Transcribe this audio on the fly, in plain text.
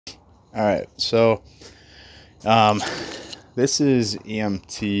All right, so this is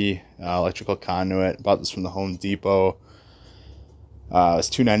EMT electrical conduit. Bought this from the Home Depot. It's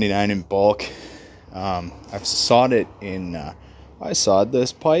 $2.99 in bulk. I've sawed it in. I sawed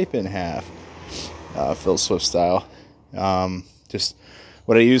this pipe in half, Phil Swift style. Just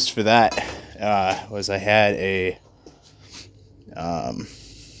what I used for that was I had a I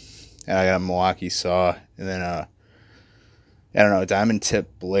got a Milwaukee saw, and then I don't know, a diamond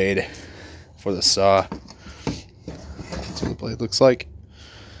tip blade for the saw. That's what the blade looks like.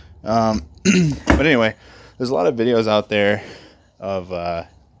 But anyway, there's a lot of videos out there of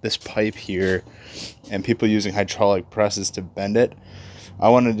this pipe here and people using hydraulic presses to bend it. I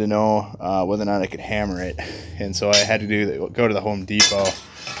wanted to know whether or not I could hammer it, and so I had to go to the Home Depot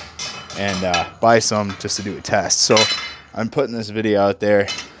and buy some just to do a test. So I'm putting this video out there.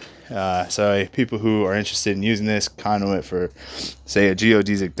 So people who are interested in using this conduit for, say, a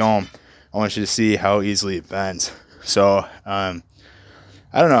geodesic dome, I want you to see how easily it bends. So I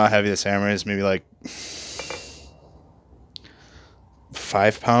don't know how heavy this hammer is, maybe like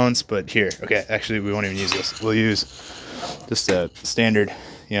 5 pounds, but here, okay, actually we won't even use this. We'll use just a standard,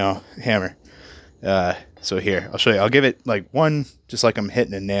 hammer. So here, I'll show you. I'll give it like one, just like I'm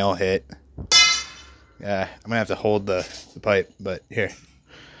hitting a nail hit. I'm gonna have to hold the pipe, but here.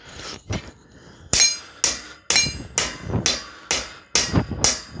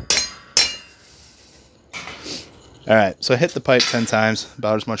 Alright, so I hit the pipe 10 times,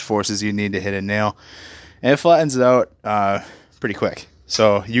 about as much force as you need to hit a nail, and it flattens it out pretty quick.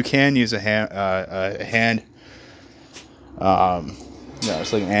 So you can use a hand,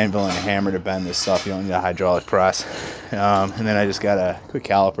 it's like an anvil and a hammer to bend this stuff. You don't need a hydraulic press. And then I just got a quick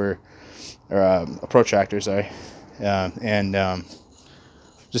caliper, or a protractor, sorry, and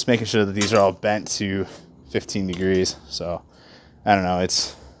just making sure that these are all bent to 15 degrees. So I don't know,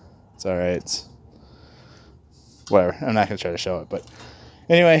 it's all right. It's whatever. I'm not gonna try to show it, but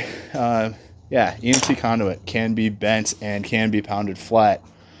anyway, yeah, EMT conduit can be bent and can be pounded flat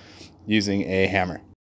using a hammer.